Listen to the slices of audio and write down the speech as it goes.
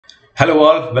Hello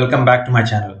all, welcome back to my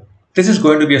channel. This is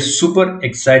going to be a super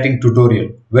exciting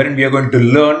tutorial wherein we are going to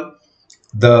learn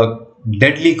the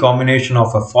deadly combination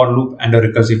of a for loop and a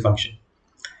recursive function.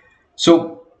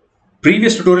 So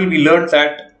previous tutorial we learned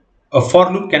that a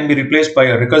for loop can be replaced by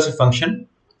a recursive function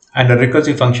and a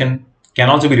recursive function can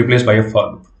also be replaced by a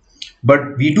for loop.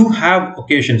 But we do have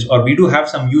occasions or we do have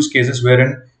some use cases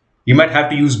wherein you might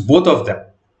have to use both of them,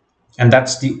 and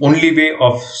that's the only way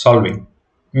of solving,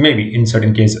 maybe in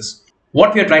certain cases.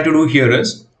 What we are trying to do here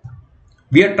is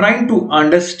we are trying to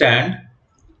understand,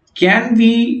 can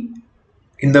we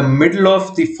in the middle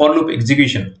of the for loop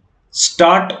execution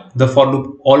start the for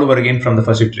loop all over again from the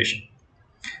first iteration.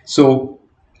 So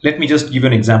let me just give you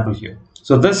an example here.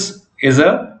 So this is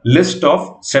a list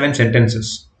of 7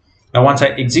 sentences. Now once I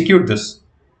execute this,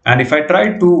 and if I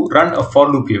try to run a for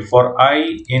loop here for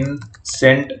I in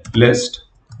sentList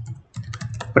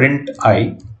print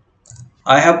I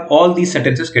have all these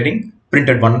sentences getting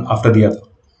printed one after the other.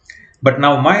 But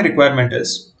now my requirement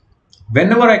is,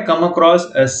 whenever I come across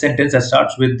a sentence that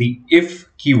starts with the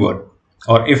if keyword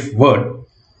or if word,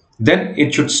 then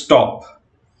it should stop.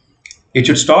 It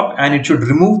should stop and it should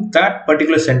remove that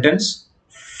particular sentence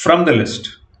from the list.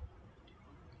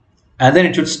 And then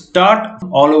it should start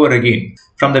all over again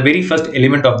from the very first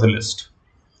element of the list.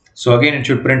 So again, it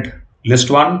should print list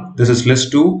 1, this is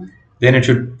list 2, then it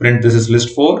should print this is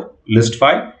list 4, list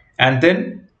 5, and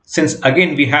then since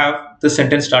again we have the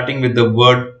sentence starting with the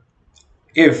word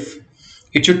if,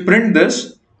 it should print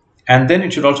this and then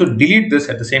it should also delete this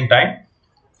at the same time,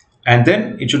 and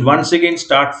then it should once again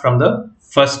start from the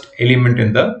first element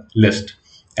in the list,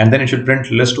 and then it should print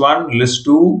list 1, list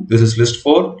 2, this is list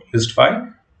 4, list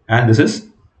 5, and this is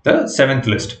the 7th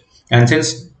list. And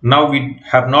since now we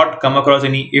have not come across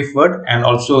any if word and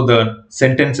also the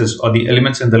sentences or the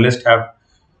elements in the list have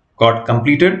got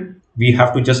completed, we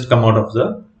have to just come out of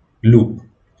the loop.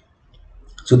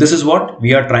 So this is what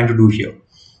we are trying to do here.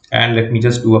 And let me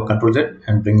just do a Ctrl Z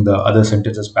and bring the other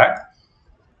sentences back.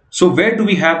 So where do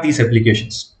we have these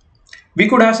applications? We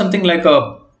could have something like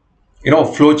a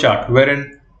flow chart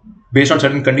wherein based on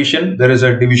certain condition there is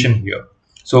a division here.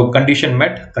 So condition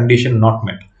met, condition not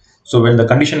met. So when the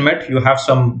condition met, you have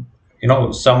some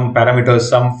some parameters,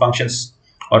 some functions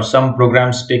or some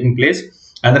programs taking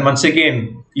place, and then once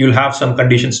again you'll have some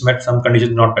conditions met, some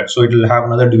conditions not met, so it will have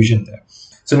another division there.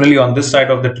 Similarly, on this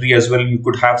side of the tree as well, you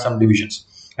could have some divisions,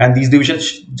 and these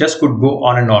divisions just could go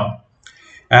on and on.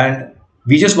 And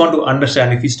we just want to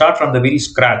understand, if we start from the very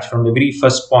scratch, from the very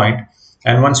first point,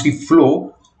 and once we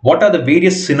flow, what are the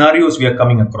various scenarios we are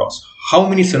coming across? How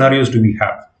many scenarios do we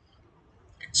have?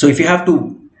 So if you have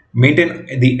to maintain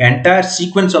the entire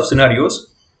sequence of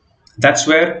scenarios, that's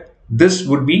where this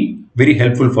would be very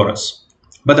helpful for us.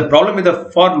 But the problem with the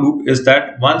for loop is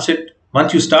that once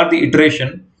you start the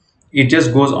iteration, it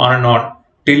just goes on and on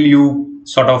till you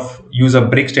sort of use a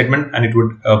break statement and it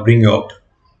would bring you out.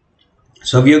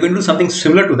 So we are going to do something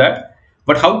similar to that,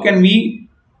 but how can we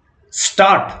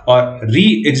start or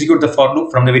re-execute the for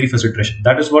loop from the very first iteration?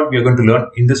 That is what we are going to learn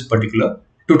in this particular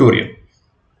tutorial.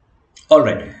 All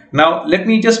right, now let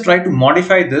me just try to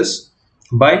modify this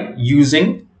by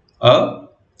using a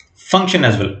function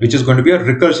as well, which is going to be a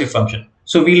recursive function.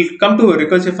 So we'll come to a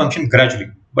recursive function gradually,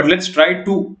 but let's try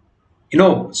to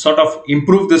sort of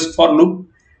improve this for loop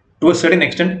to a certain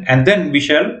extent, and then we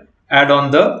shall add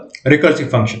on the recursive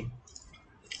function.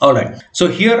 All right, so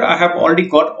here I have already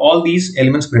got all these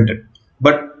elements printed,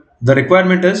 but the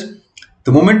requirement is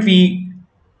the moment we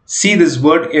see this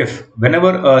word if,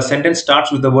 whenever a sentence starts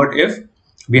with the word if,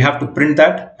 we have to print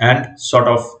that and sort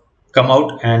of come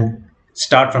out and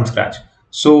start from scratch.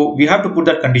 So we have to put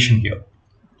that condition here.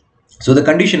 So the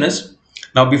condition is,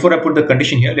 now before I put the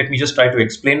condition here, let me just try to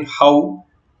explain how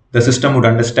the system would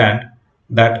understand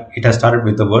that it has started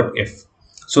with the word if.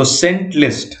 So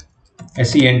sentList,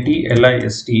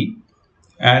 SENTLIST,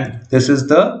 and this is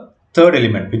the third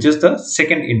element, which is the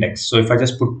second index. So if I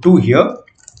just put 2 here,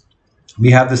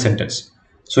 we have the sentence.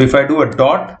 So if I do a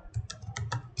dot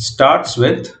starts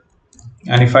with,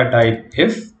 and if I type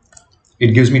if,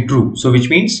 it gives me true. So which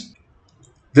means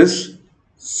this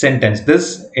sentence,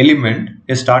 this element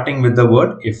is starting with the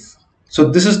word if. So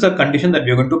this is the condition that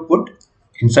we are going to put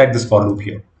inside this for loop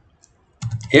here.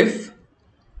 If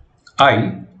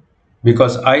I,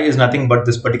 because I is nothing but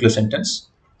this particular sentence,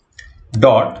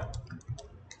 dot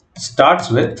starts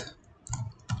with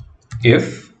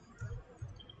if,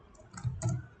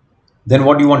 then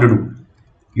what do you want to do?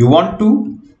 You want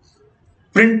to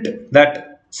print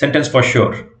that sentence for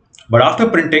sure. But after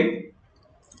printing,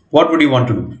 what would you want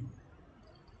to do?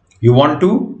 You want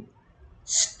to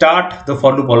start the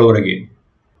for loop all over again.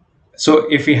 So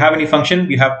if we have any function,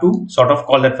 we have to sort of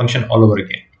call that function all over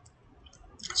again.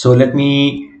 So let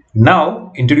me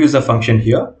now introduce the function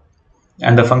here,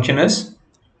 and the function is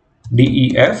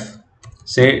def,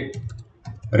 say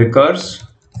recurse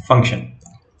function,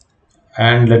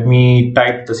 and let me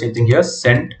type the same thing here,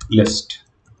 sentList.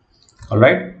 All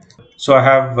right. So I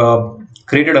have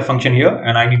created a function here,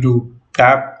 and I need to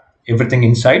tab everything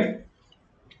inside.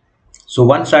 So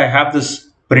once I have this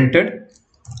printed,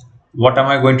 what am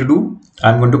I going to do?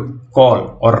 I'm going to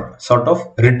call or sort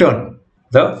of return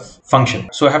the function.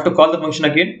 So I have to call the function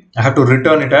again. I have to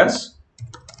return it as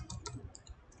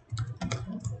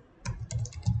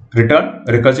return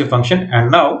recursive function,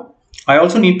 and now I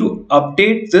also need to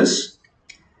update this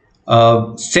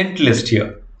sent list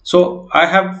here. So I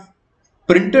have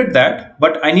printed that,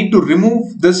 but I need to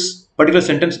remove this particular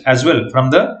sentence as well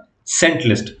from the sent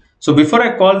list. So before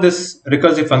I call this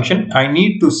recursive function, I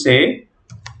need to say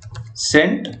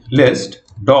sent list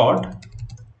dot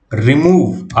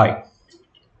remove I.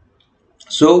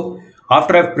 So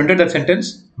after I've printed that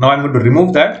sentence, now I'm going to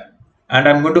remove that, and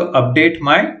I'm going to update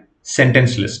my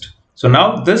sentence list. So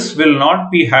now this will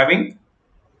not be having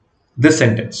this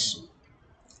sentence,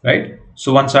 right?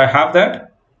 So once I have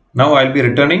that, now I'll be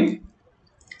returning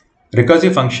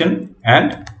recursive function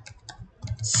and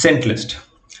sent list.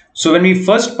 So when we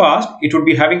first passed, it would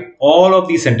be having all of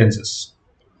these sentences.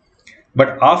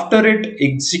 But after it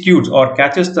executes or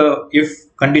catches the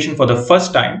if condition for the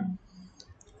first time,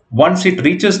 once it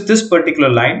reaches this particular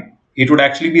line, it would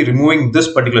actually be removing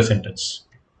this particular sentence.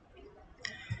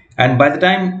 And by the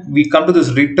time we come to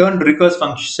this return recurse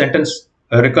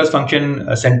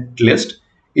function sent list,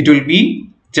 it will be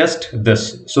just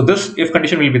this. So this if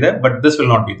condition will be there, but this will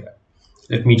not be there.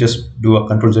 Let me just do a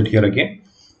Control Z here again.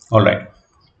 All right.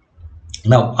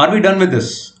 Now, are we done with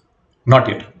this? Not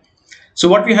yet. So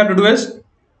what we have to do is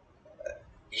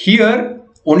here,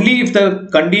 only if the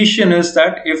condition is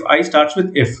that if I starts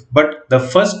with if, but the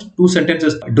first two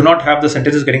sentences do not have the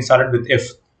sentences getting started with if.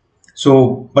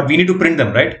 So, but we need to print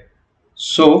them, right?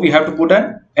 So we have to put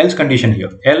an else condition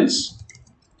here, else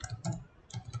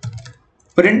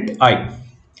print I.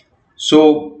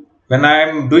 So when I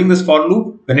am doing this for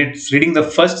loop, when it's reading the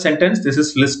first sentence, this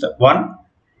is list 1.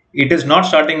 It is not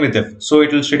starting with if. So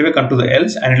it will straight away come to the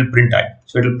else and it will print I.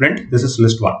 So it will print this is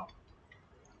list 1.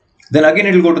 Then again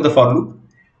it will go to the for loop.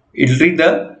 It will read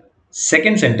the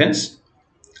second sentence.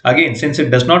 Again, since it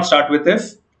does not start with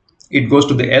if, it goes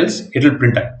to the else, it will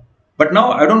print I. But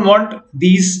now I don't want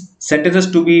these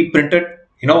sentences to be printed,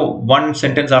 one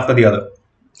sentence after the other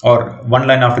or one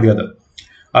line after the other.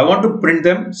 I want to print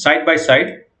them side by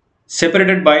side,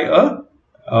 separated by a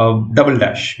double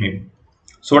dash maybe.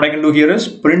 So what I can do here is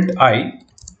print I,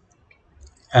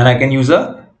 and I can use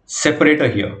a separator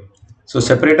here. So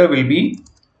separator will be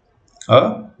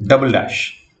a double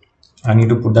dash. I need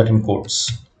to put that in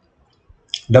quotes.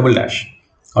 Double dash.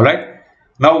 All right.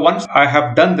 Now once I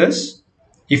have done this,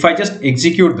 if I just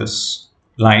execute this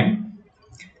line,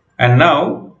 and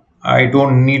now I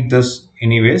don't need this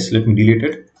anyways, let me delete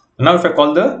it. Now if I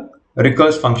call the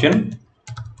recurse function,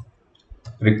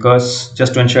 recurse,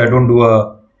 just to ensure I don't do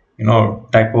a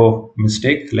typo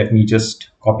mistake, let me just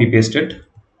copy paste it,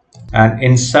 and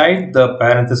inside the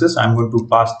parenthesis I'm going to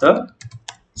pass the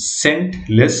sent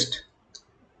list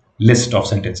of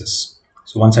sentences.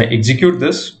 So once I execute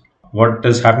this, what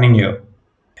is happening here?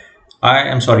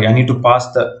 I need to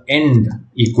pass the end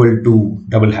equal to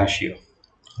double hash here.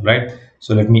 All right.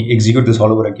 So let me execute this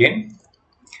all over again.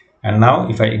 And now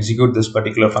if I execute this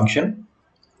particular function,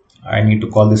 I need to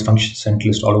call this function sent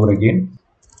list all over again.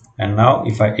 And now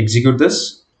if I execute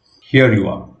this, here you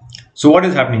are. So what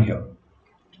is happening here?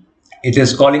 It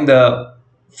is calling the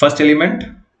first element,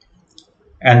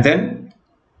 and then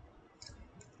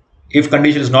if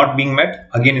condition is not being met,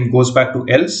 again it goes back to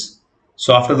else.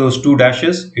 So after those two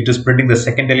dashes, it is printing the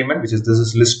second element, which is this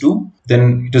is list 2.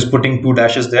 Then it is putting two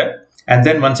dashes there. And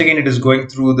then once again, it is going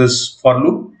through this for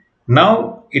loop.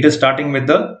 Now it is starting with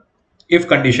the if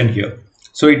condition here.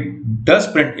 So it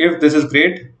does print if this is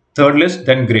great, third list,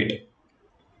 then great.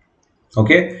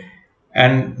 Okay.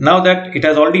 And now that it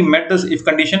has already met this if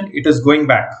condition, it is going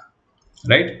back,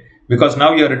 right? Because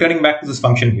now you are returning back to this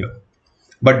function here.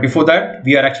 But before that,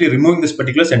 we are actually removing this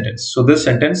particular sentence. So this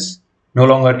sentence no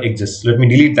longer exists. Let me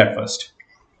delete that first.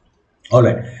 All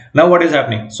right. Now what is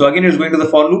happening? So again, it is going to the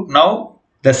for loop. Now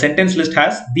the sentence list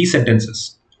has these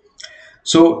sentences.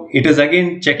 So it is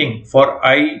again checking for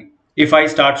if I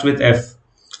starts with F.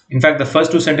 In fact, the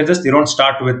first two sentences, they don't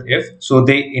start with if. So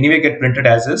they anyway get printed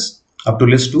as is up to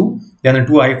list 2. Then the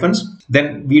two hyphens.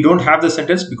 Then we don't have the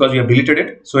sentence because we have deleted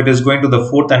it. So it is going to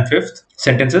the 4th and 5th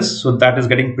sentences. So that is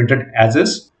getting printed as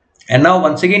is. And now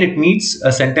once again it meets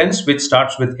a sentence which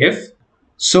starts with if.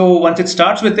 So once it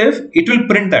starts with if, it will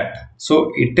print that.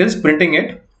 So it is printing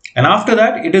it, and after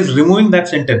that it is removing that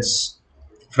sentence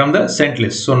from the sent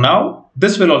list. So now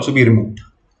this will also be removed.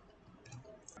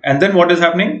 And then what is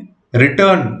happening?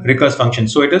 Return recurse function.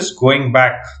 So it is going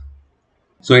back.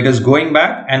 So it is going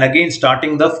back and again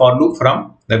starting the for loop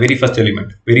from the very first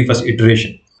element, very first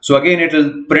iteration. So again it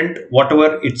will print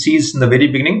whatever it sees in the very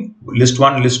beginning: list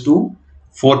 1, list 2,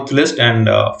 fourth list, and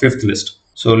fifth list.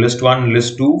 So list 1,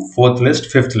 list 2, fourth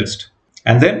list, fifth list.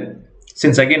 And then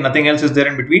since again nothing else is there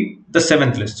in between, the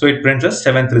seventh list. So it prints a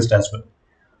seventh list as well.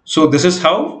 So this is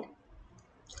how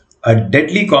a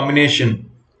deadly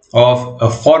combination of a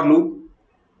for loop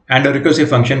and a recursive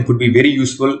function could be very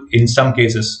useful in some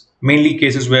cases, mainly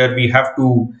cases where we have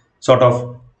to sort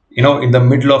of, in the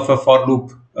middle of a for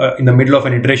loop, in the middle of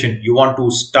an iteration, you want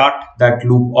to start that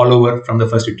loop all over from the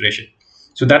first iteration.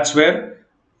 So that's where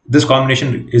this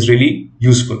combination is really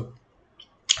useful.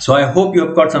 So I hope you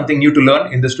have got something new to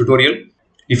learn in this tutorial.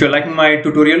 If you're liking my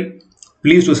tutorial,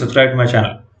 please do subscribe to my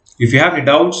channel. If you have any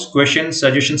doubts, questions,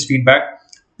 suggestions, feedback,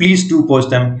 please do post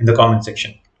them in the comment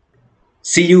section.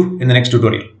 See you in the next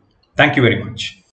tutorial. Thank you very much.